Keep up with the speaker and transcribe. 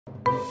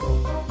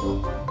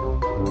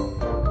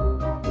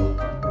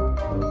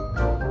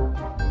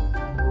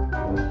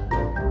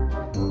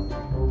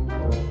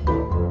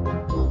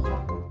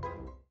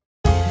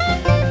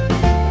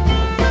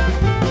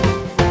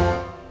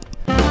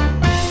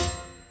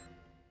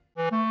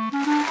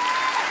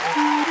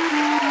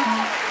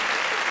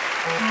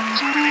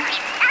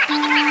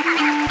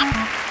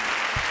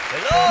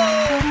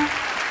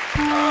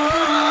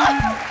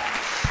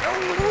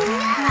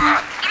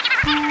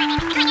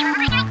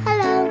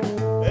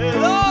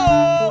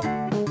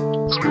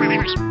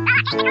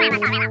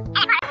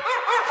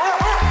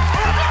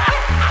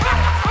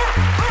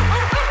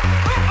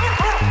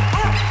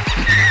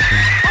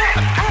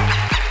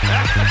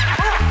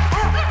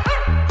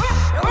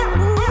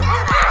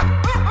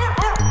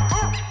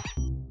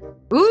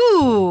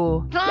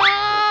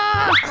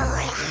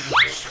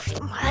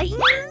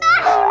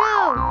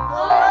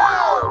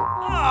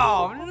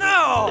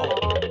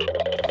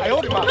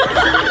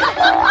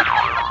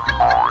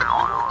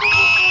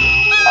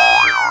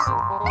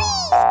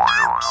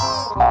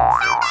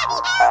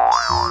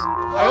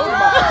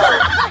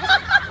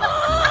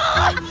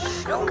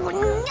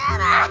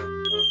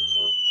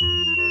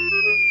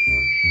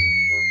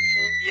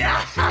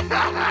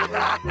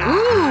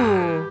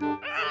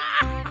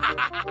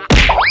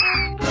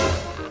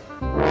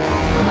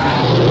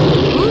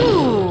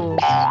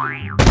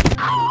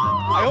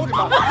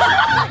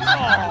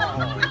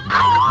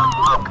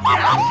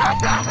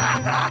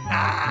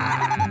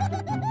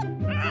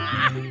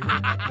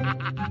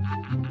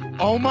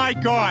Oh my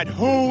God,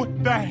 who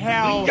the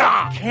hell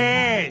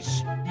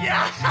cares?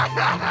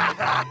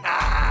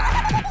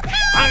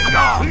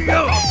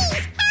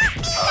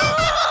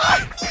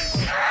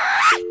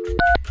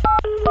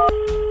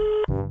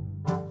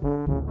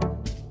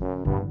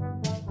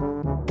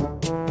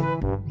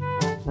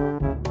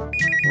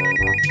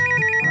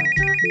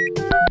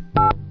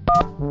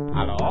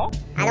 Alo?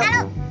 Alo.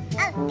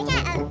 Cái xe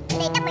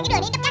để đắp mấy cái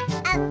đường đi đắp chắc.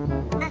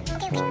 Ok.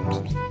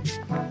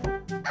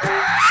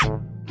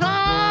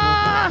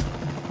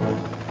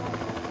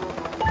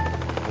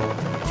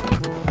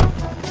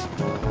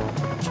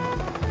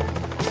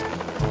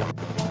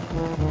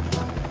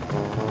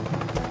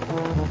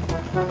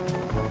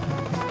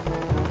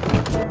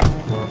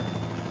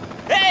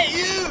 Hey,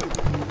 you!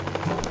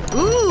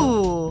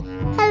 Ooh.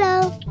 Hello.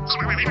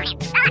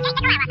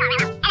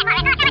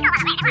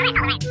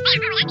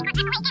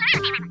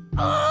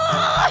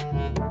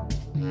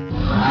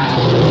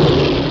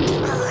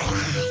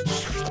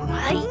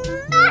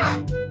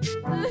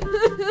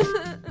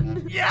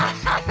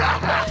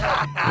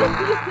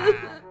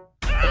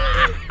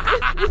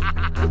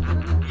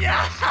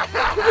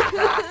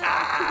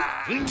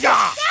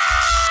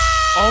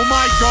 Oh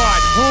my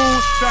God, who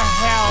the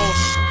hell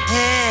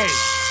cares?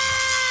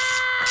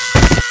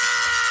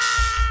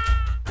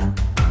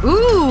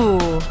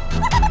 Ooh!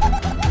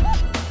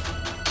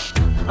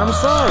 I'm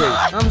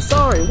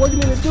sorry. What do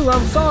you mean to do?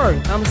 I'm sorry.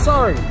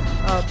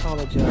 I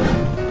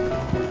apologize.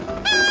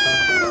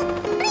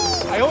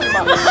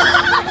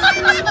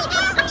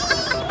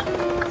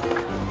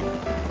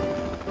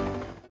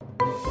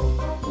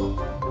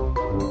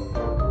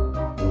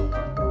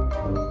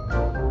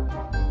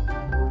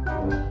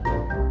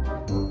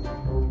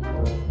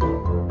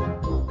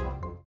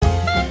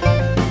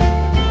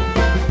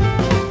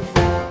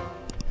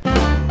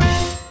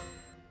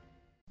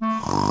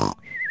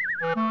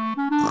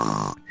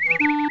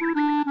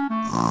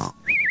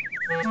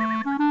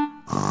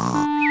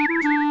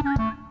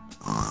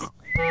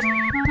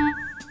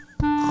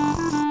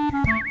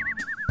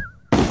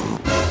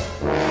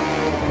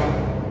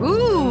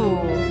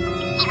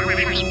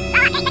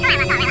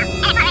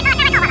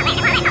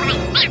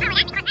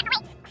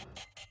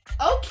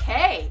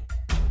 Okay.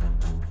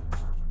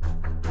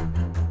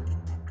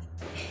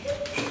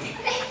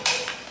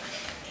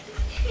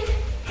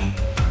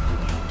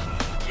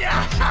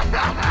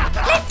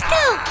 Let's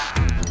go.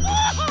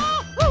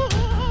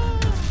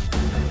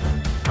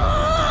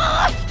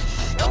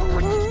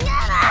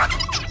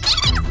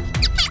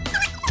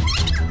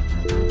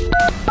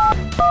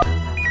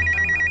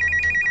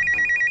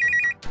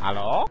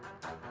 Alo?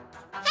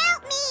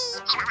 Help me.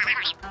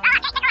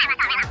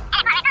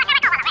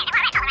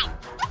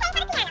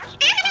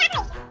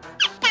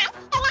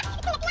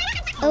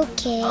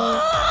 Okay.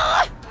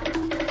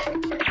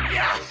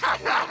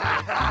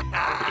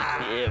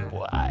 Yeah,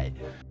 boy.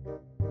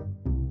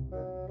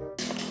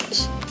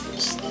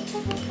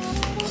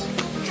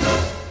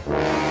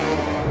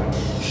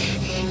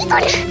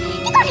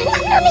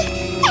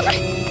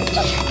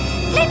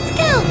 Let's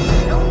go.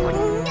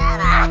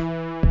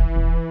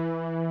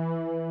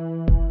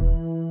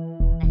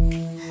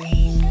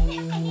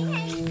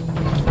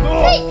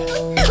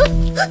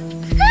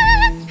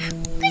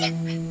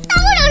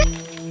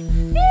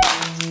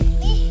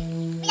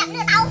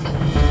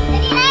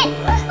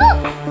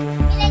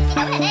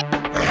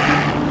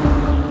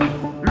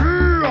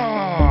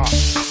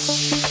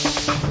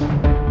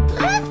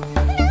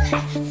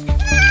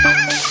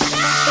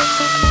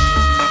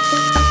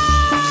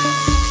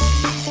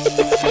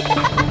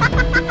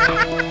 Ha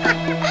ha ha!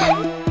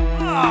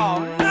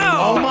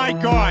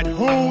 God,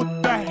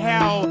 who the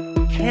hell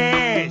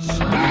cares?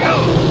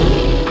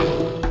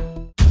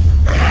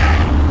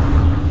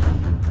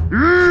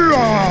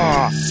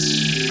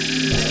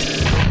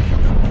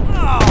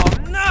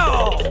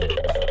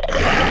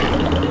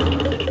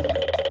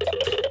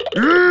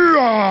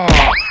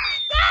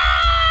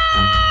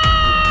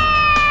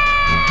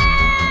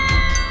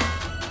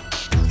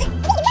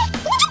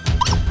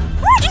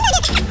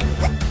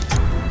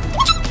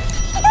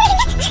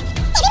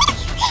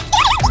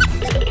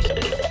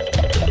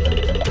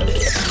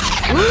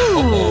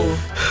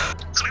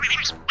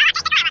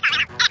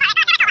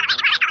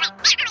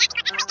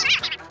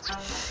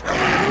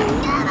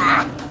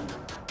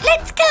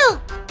 Let's go!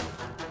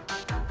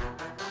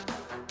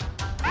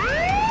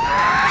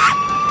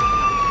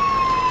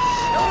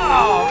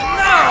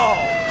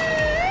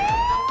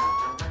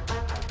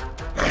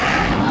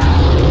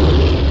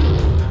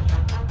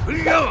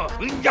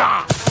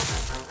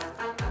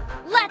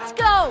 Let's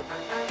go!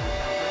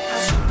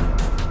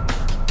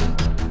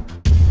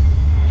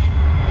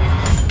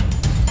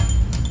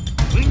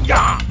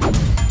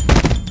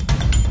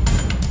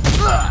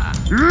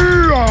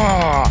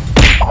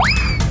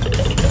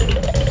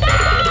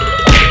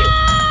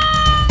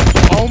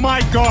 Oh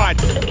my God!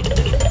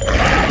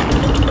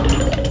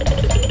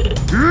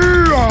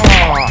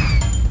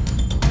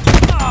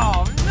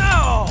 Oh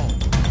no!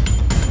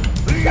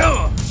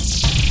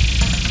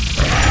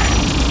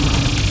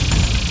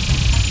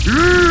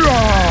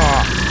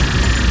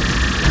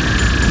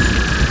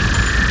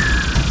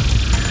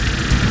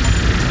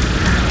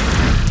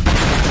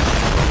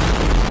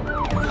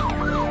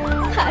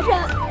 Thả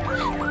ra!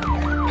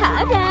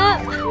 Thả ra!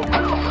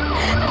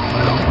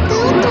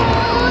 Cứu tôi!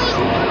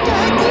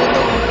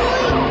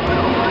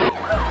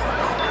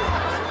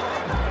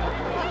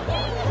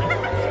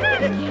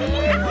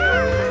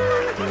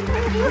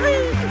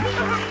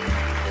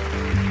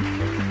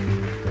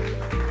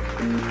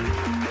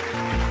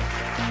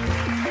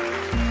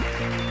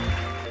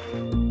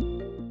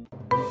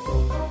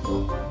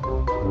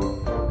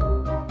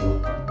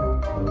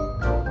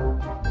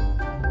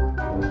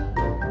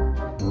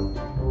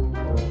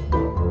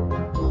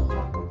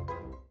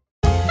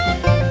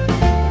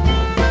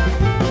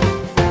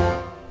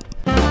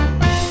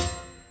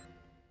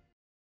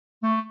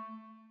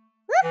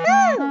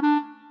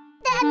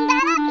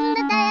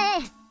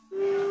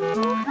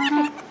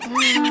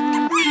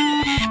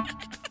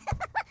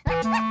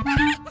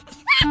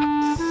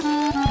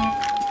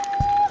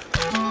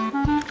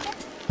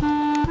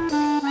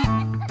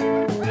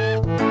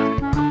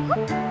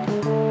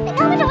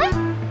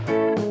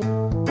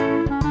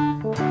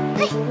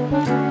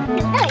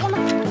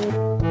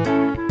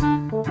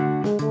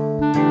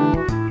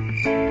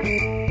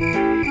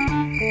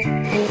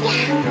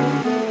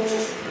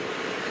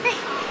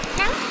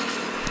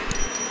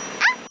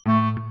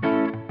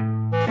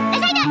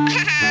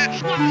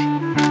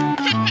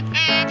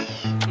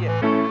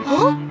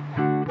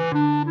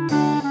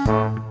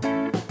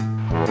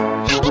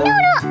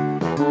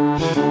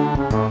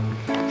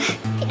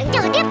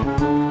 Trời ơi, cứu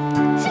tôi!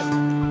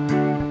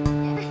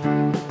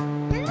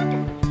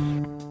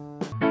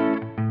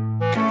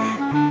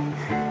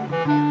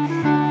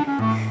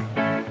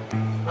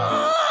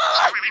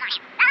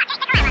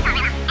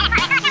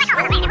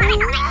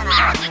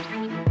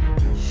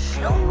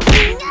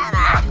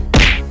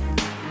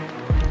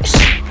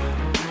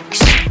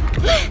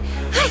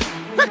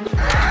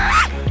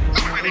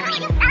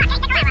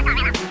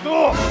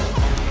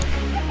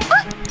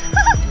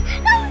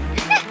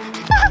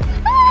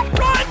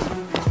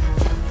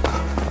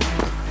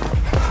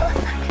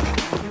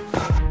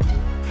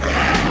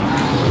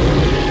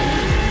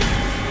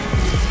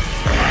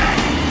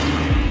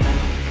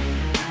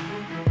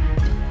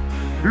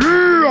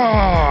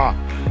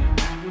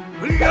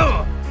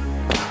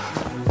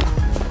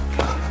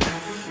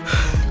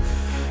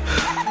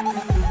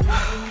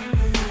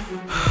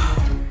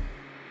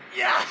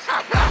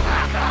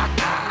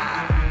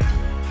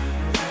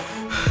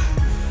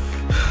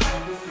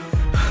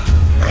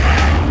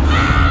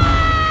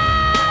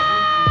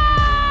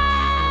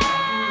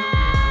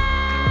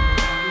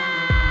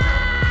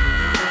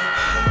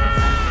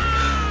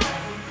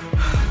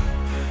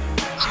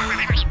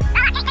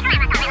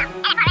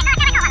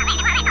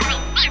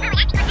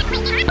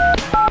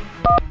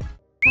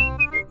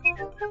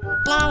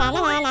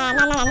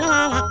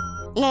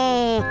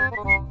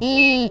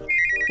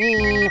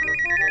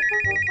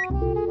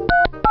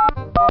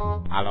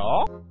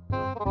 Hello?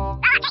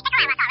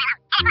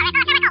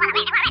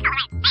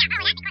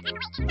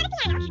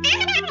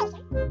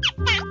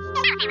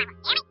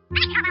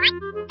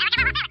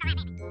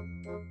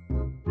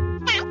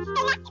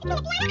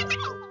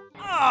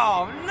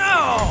 Oh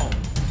no!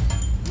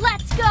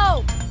 Let's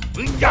go!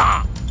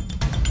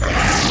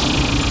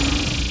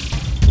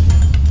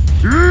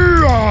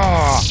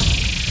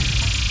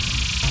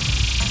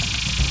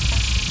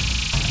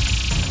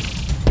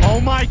 Oh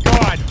my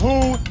God,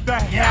 who the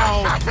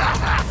hell?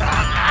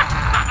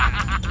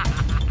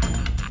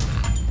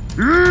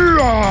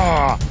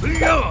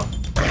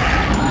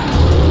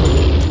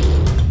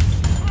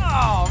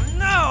 Oh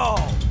no!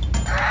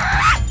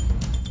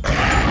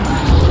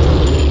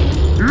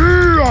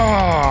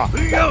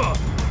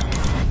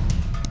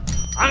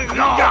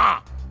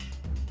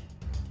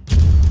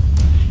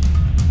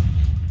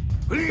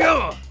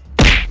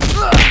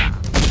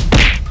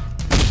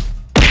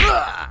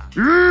 Oh,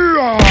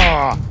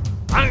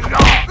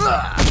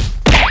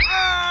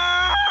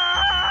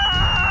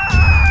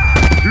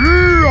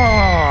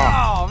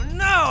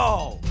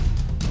 no!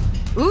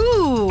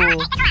 Ooh.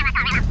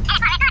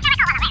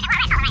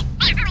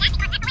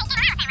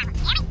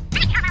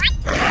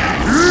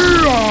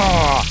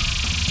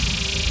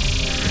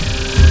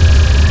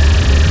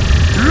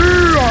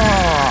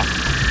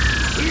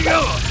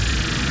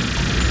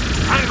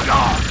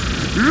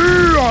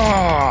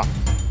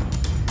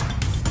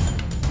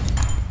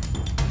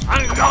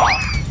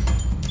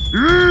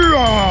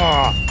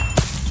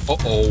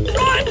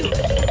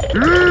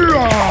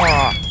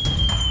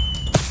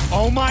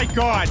 Oh my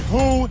God,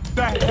 who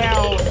the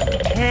hell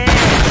cares?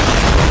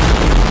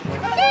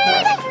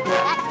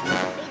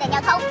 Đi là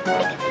giao thông.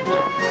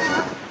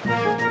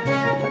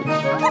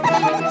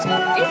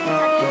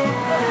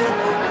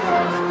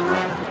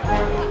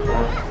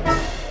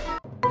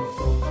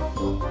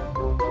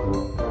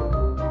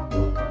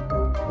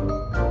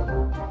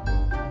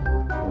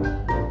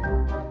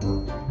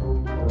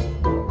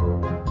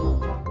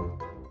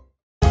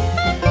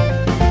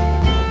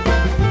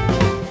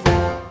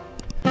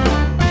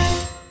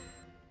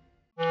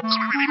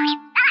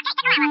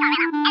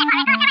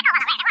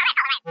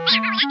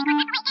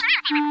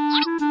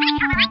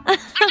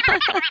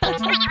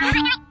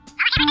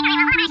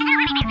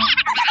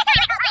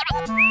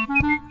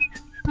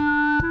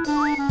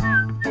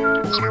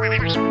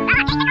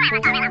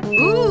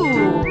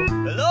 Ooh.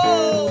 Hello?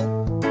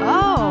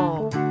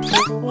 Oh.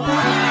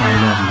 I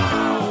love you.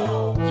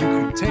 You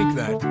can take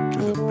that to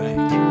the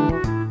bank.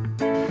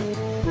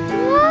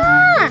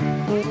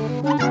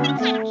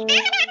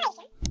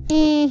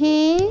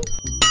 Mm-hmm.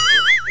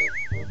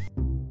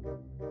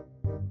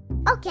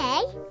 Okay.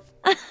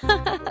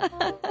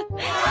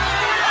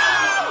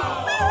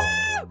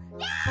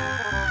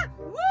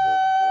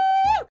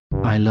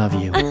 I love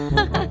you.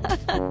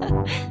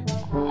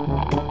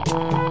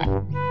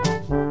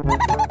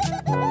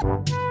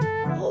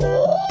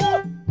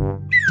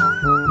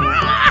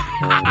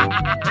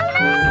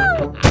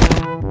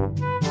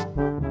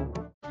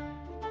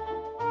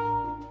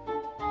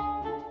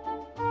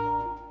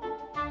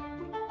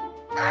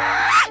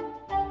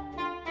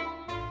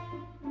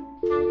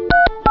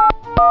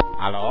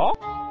 Hello?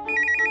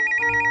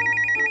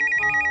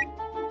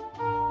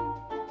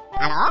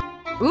 Alo?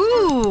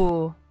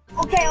 Ooh.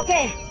 Okay,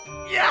 okay.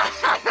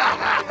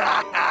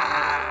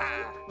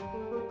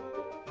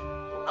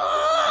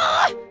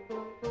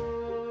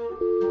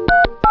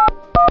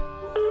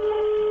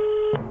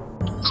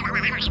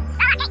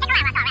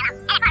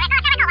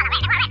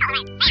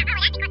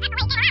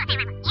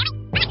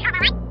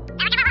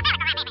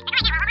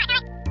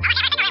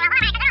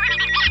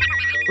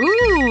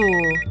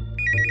 Ooh.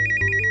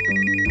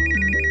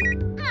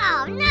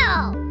 Oh no!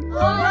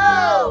 Oh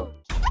no.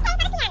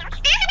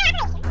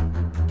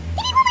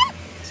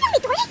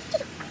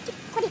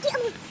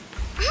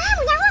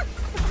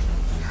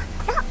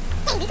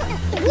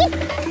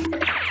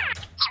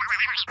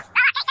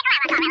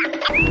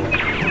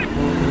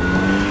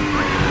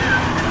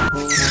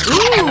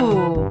 Ooh.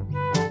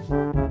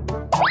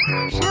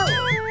 So,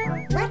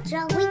 what's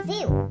wrong with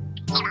you?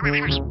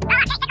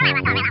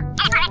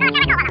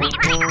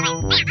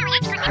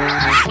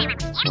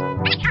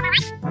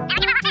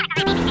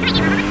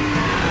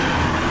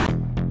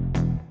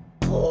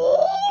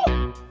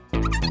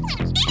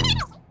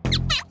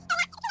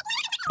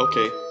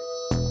 Okay.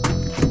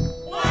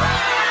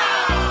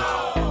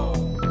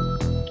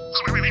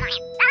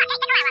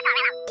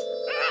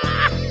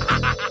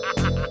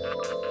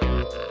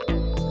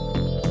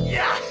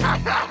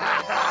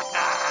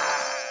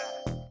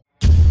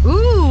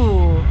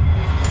 Ooh.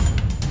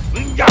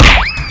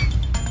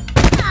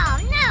 Oh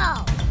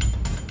no!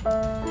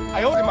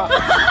 哎呦我的妈！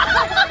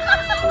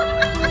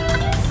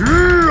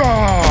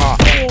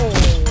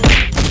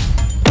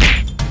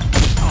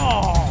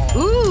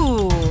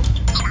 Ooh.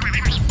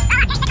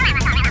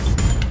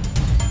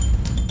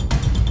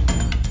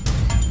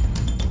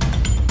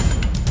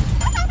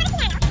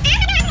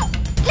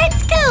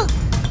 Let's go!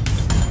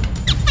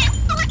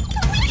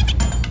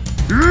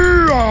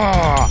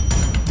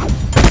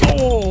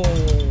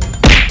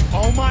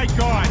 Oh my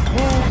God,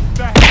 who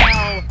the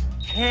hell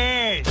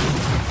cares?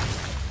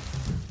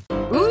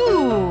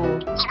 Ooh.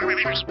 Chúc mừng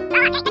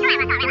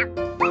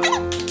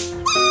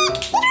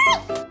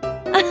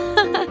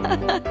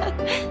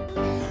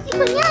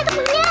nha, chúc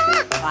mừng nha!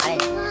 Bye bye!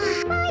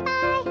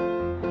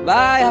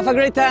 Bye, have a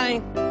great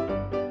time.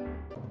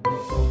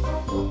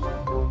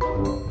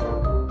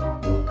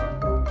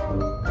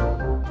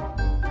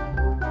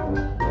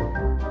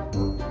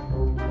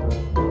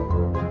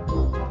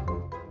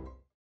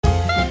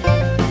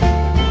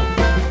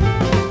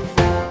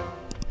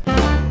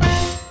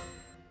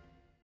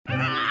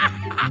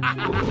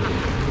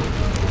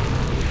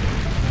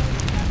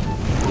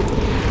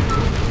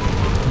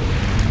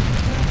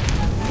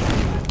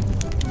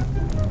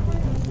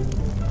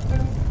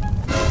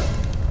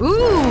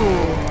 Ooh.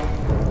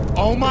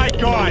 Oh my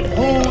God,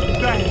 who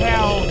the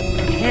hell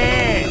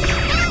cares?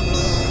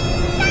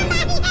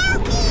 Somebody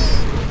help me!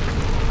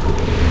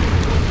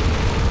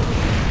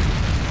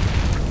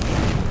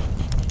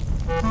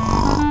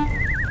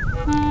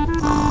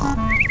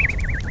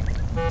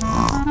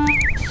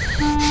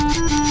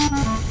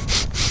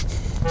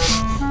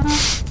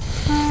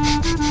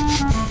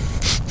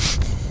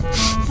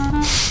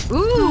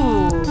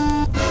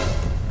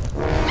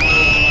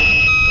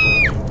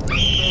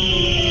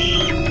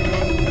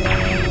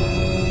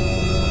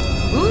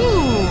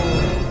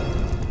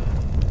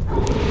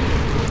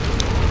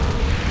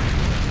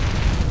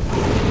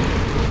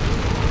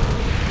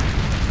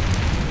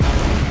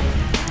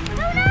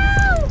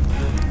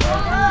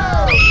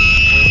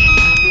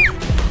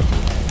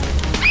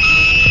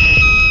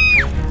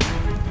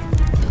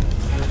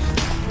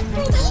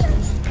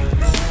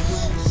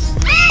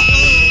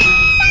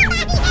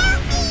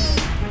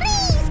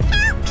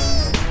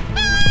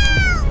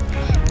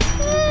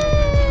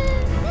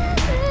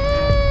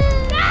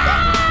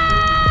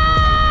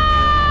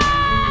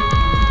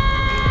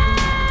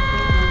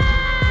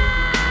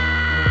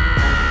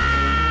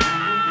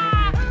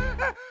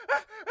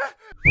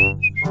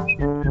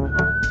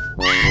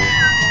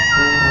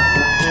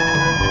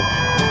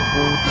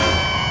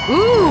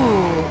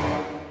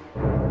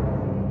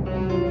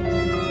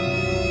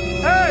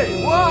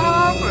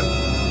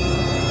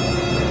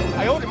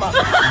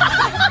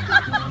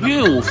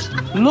 You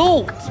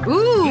look.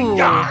 Ooh.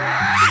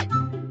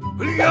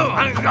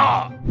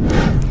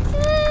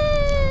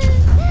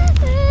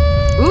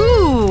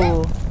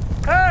 Ooh.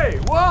 Hey,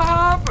 what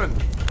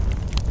happened?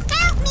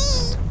 Help me!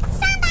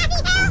 Somebody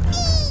help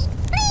me!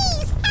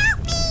 Please help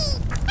me!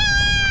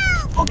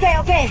 Help! Okay,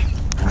 okay.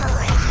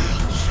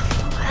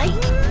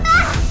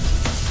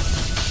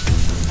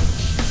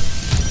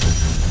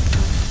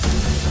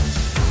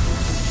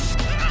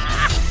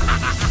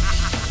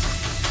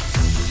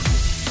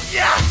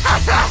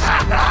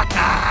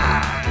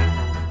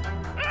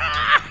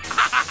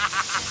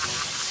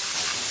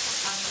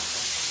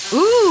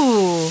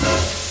 Ooh.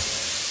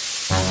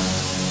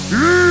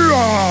 Ooh.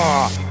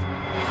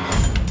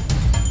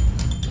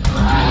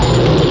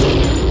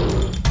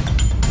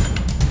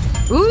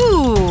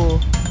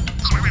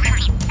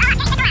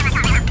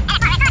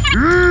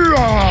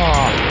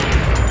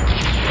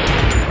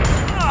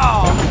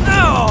 Oh,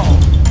 no!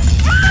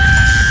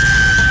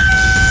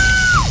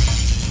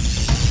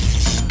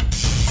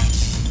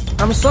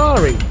 I'm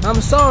sorry.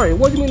 I'm sorry.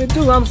 What do you mean to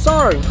do? I'm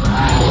sorry.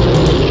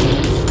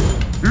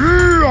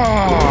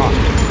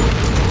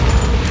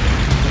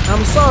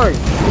 I'm sorry.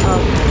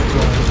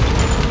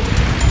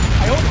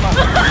 I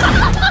apologize.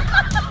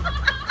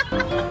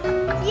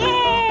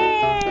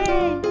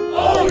 Yay!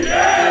 Oh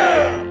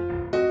yeah!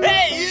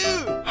 Hey, you!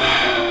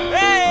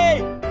 Hey!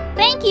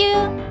 Thank you!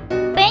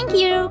 Thank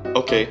you!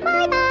 Okay.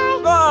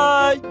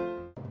 Bye!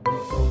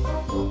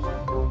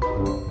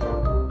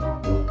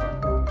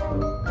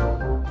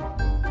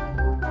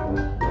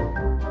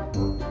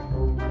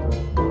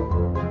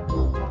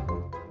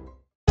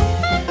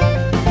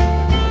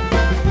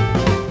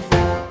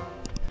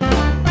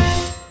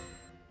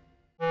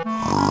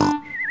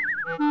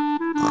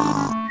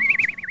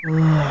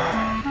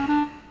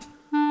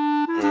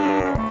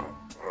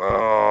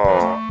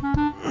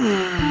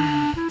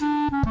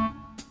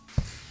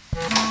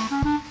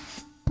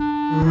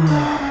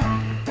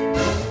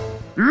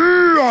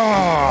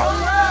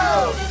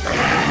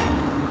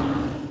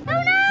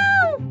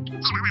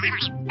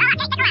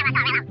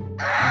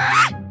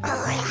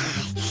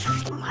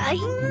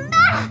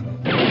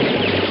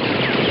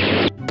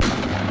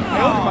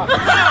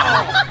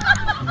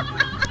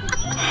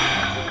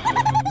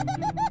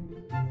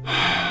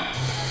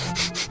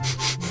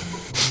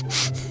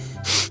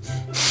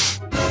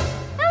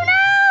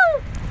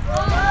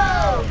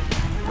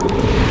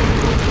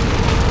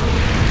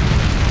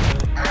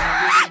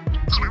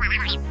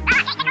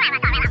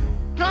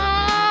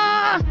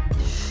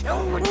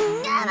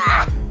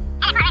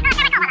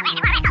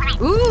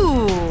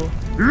 Ooh.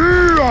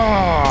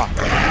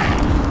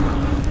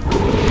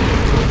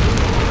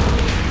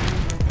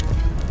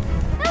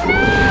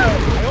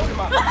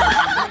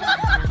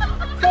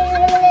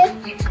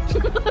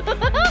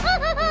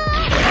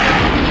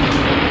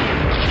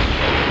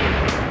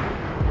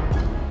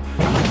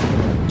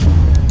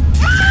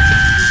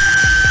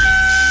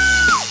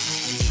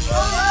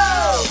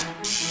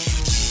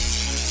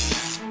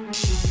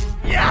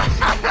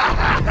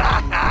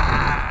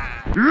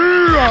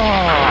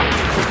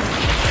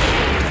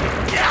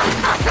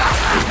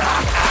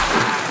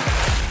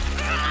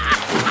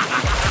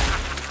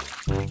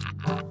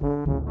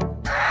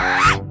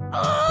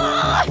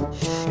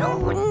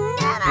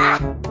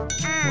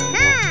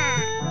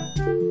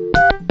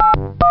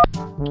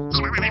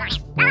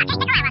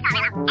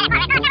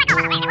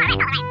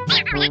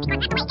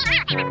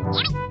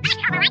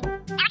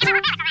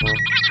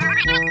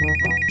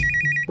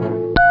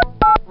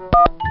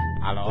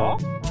 Hello?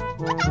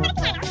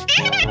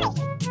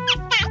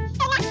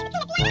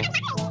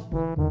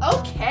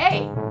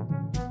 Okay.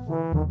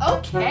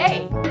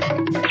 Okay.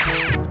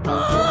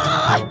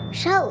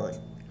 So,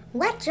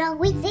 what's wrong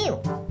with you?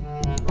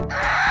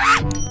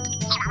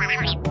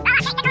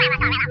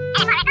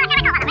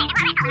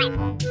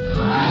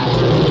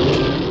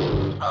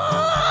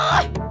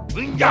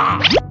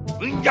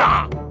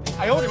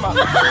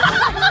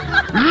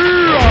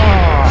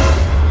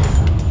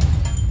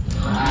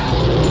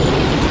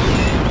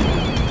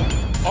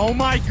 Oh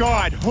my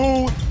god,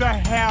 who the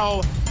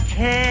hell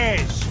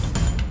cares?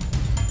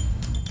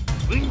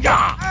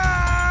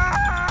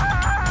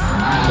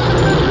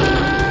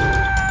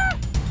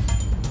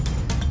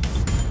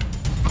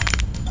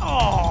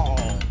 Oh!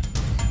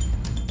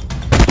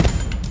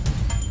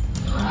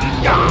 Oh,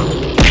 no!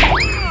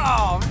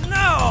 Oh,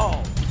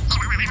 no!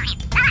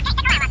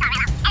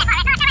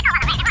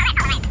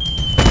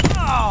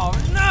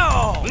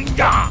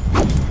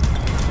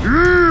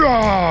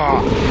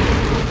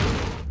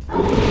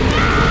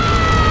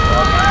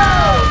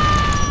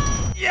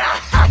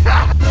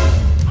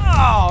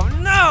 Oh,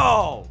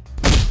 no!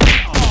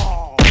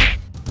 Oh!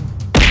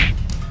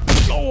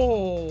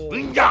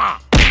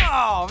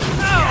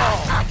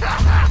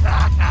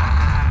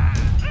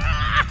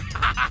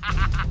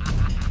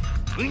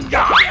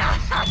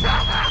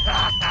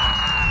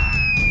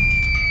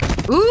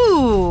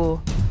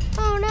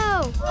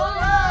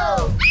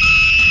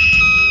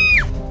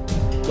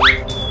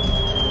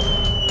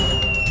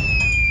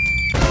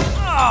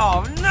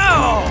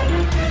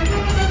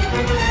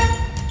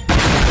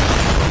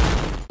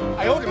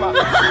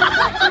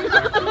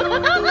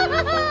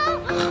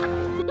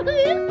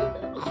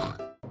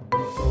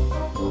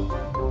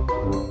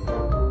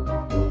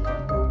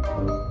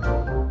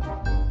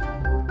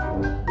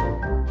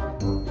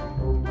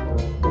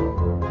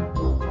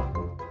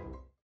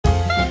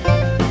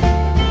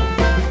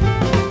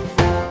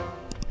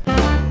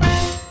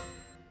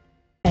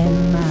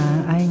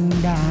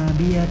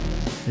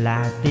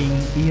 là tình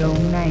yêu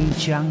này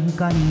chẳng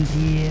cần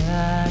thiết.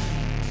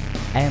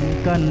 Em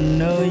cần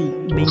nơi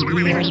bình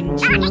yên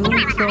chứ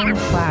không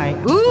phải.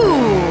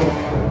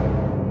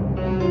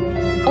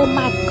 Oh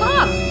my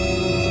God!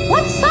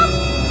 What's up?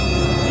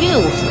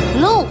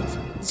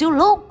 You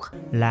look.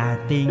 Là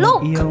tình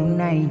yêu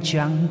này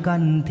chẳng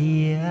cần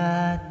thiết.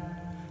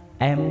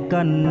 Em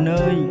cần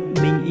nơi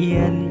bình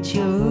yên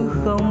chứ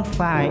không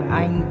phải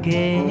anh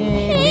kế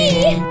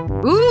bên.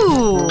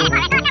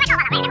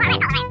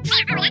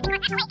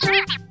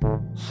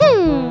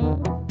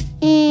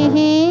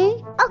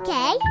 Ok.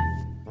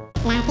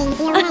 Là tình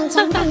yêu này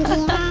chẳng cần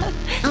thiết.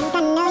 Em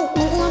cần nơi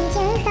bình yên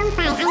chứ không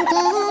phải anh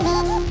kế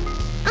bên.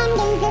 Em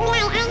đừng giữ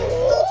lại anh.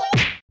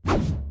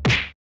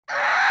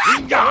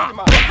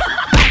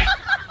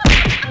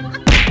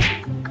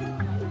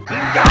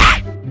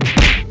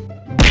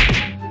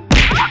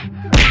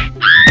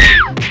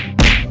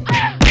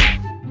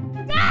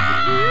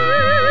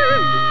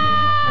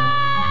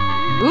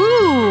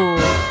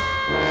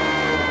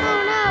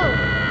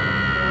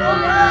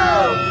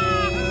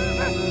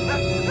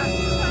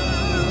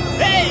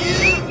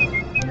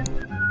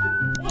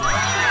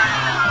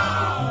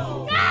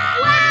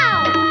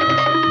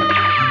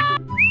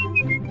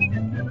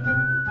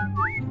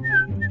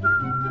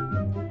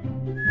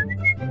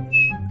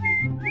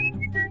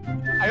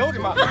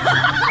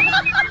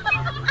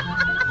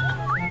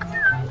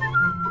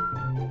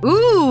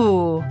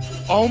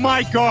 Oh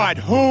my God,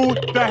 who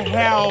the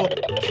hell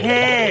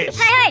cares?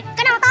 Hey,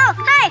 cái đầu to,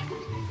 hey.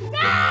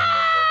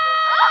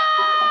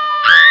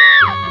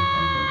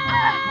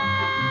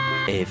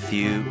 A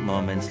few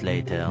moments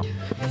later.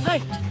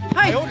 Hey.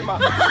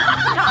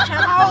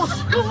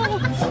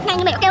 Nhanh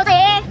như mẹ kêu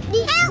thế. Đi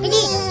theo cái gì?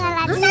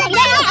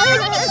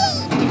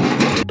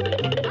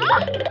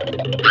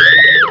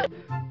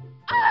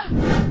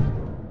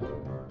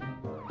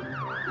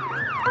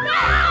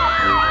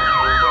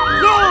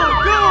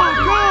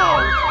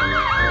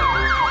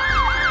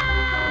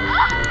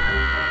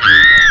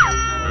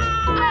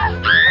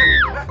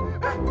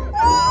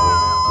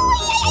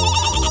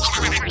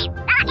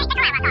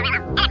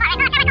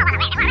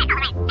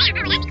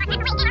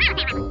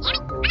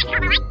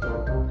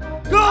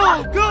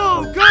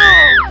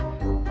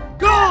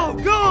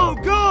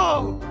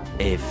 Go!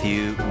 A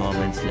few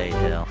moments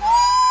later.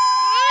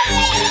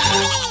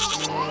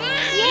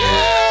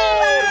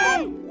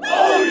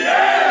 Oh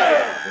yeah!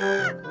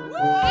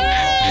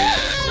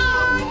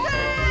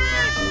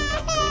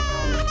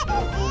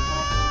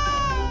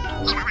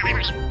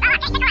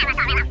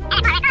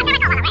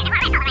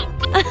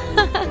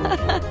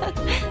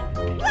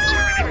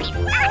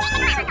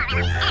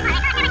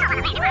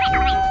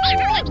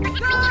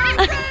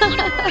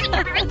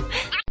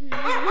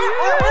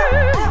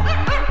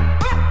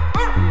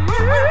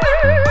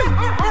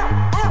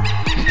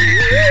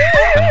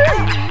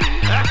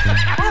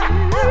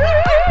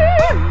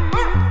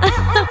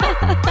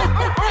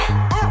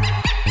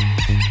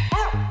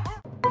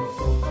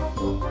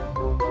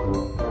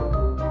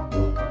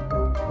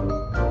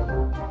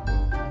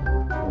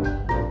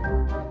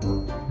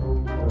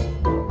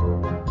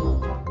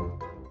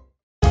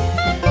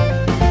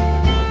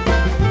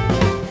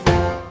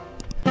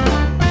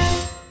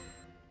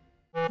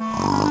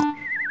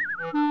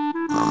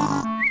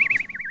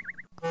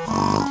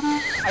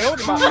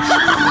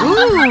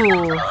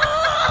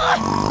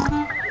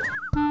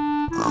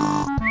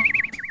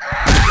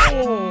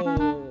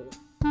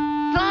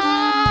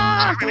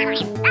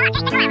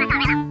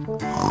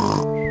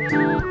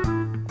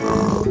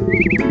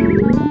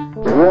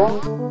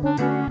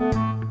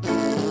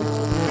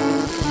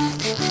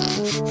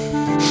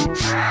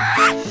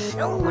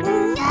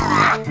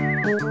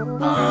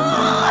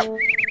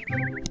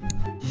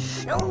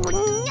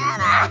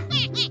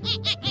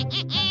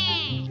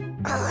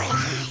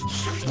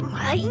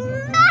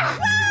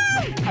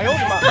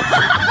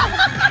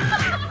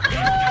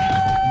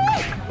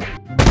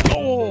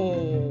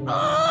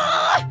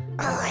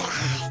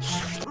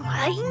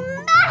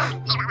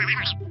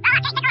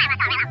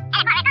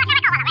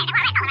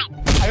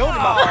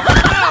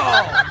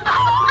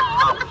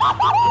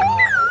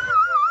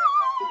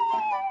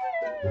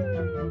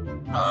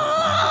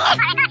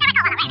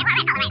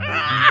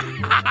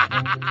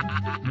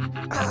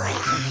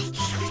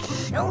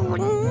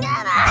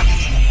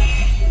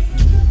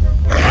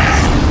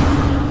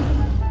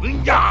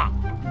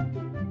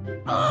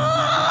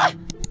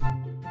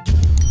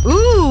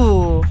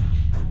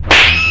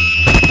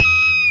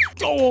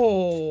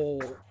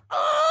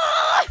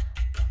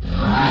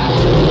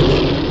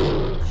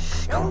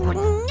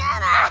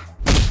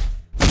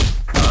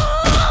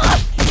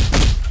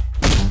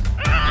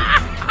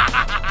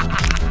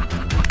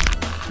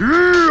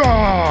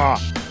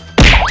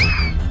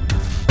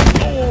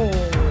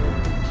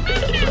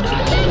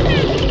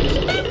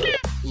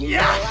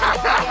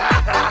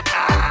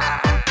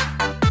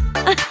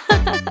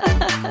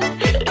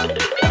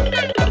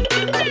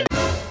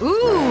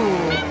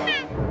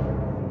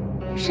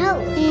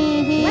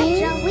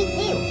 What's wrong with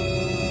you?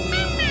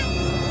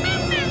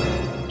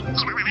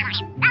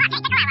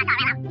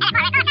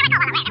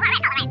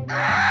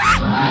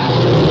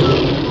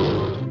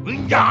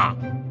 Yeah.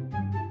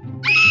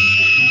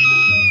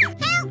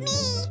 Help me!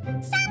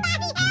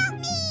 Somebody help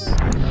me!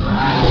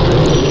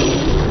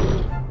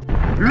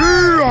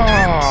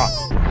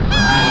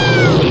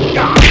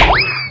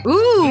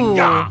 Ooh.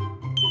 Yeah.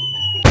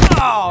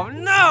 Oh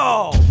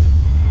no!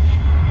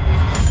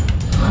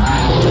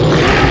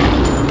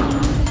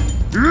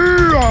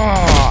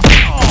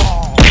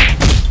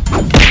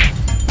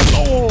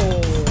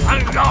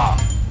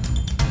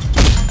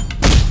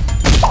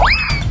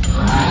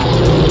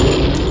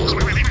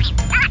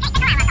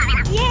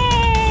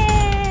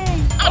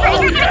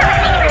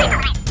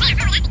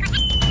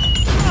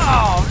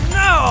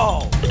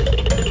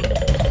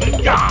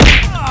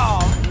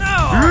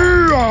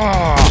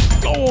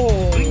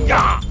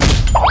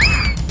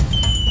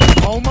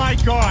 Oh my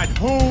god,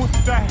 who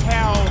the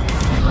hell?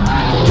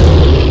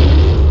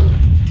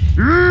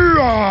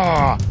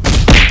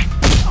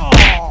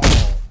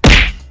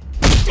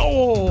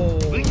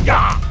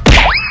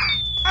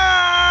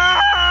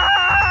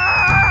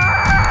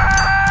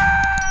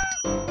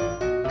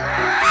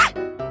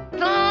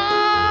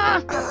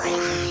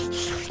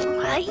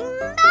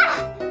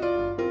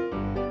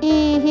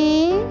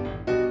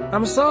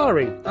 I'm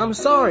sorry. I'm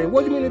sorry.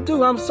 What do you mean to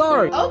do? I'm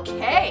sorry.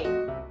 Okay.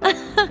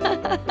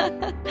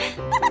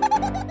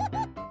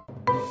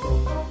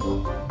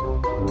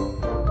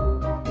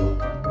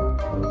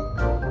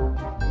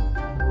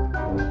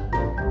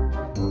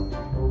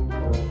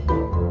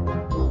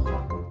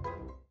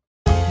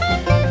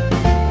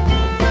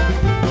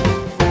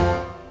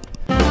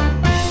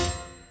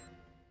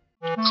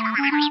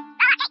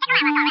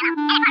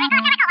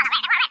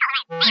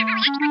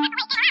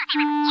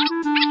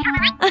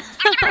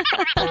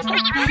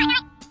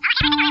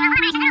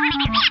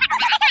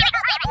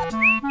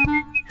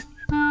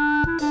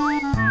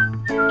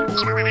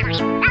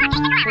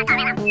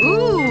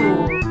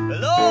 Ooh.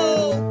 Hello.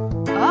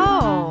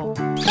 Oh.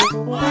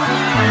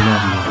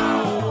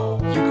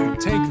 You can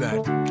take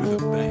that to the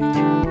bank.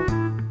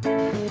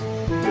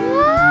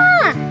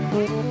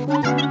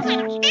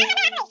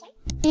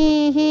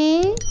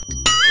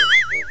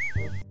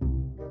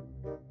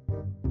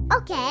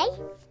 Okay.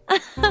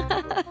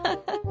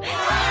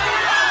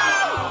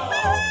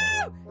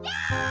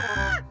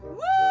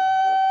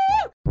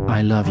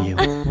 I love you.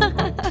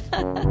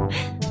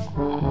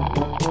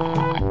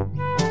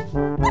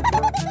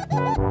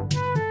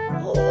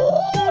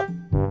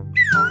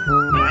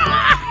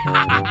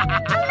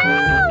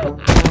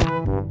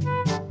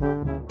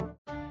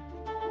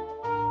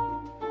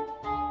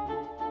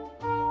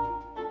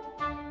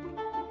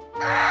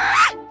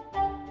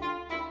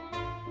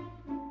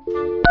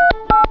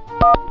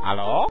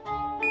 Hello.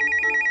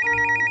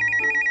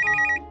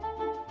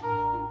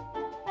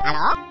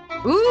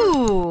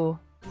 Ooh.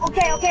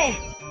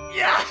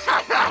 Yeah.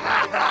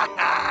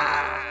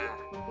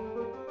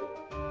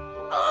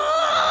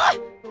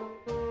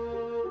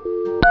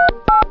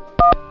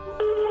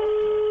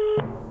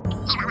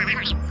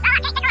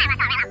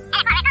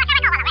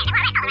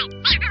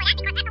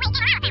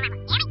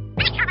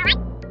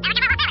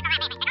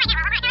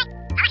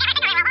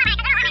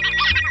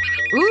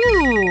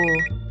 Ooh.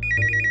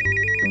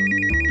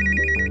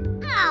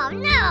 Oh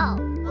no!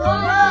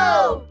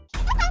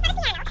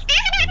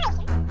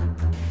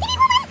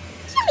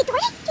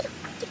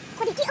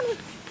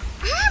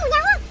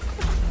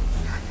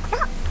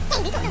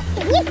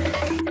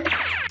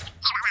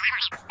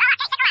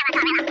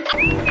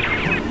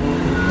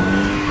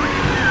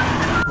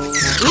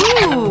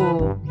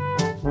 Ooh.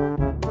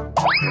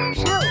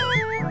 So,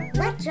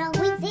 what's wrong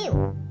with you?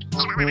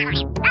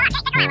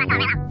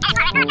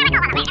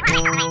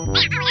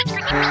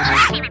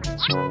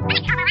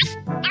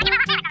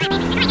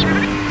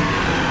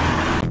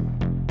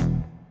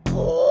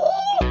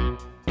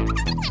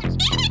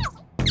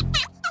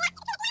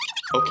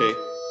 Okay.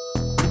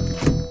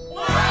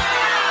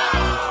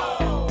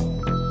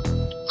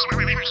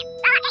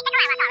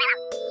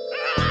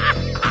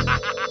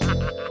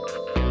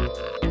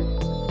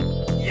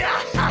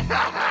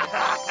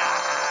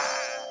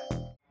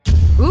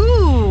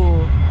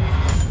 Ooh.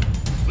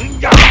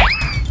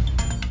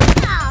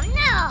 Oh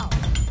no!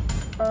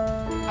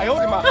 I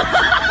owed him up.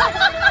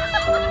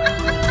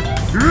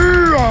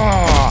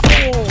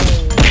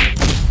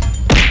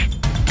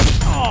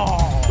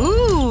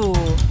 Ooh.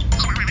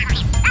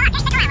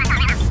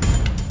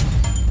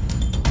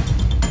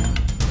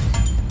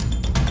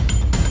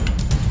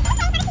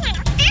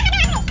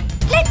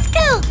 Let's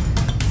go!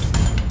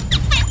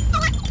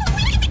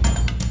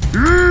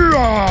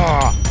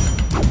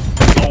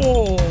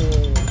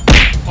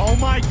 Oh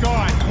my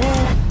god, who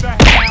the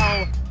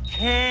hell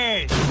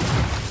cares?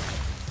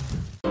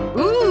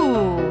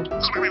 Ooh.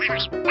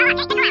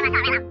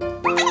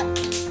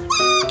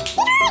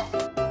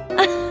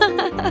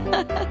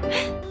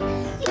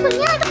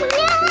 Ipunnya.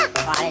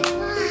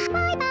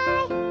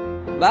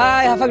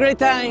 Bye. Have a great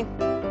time.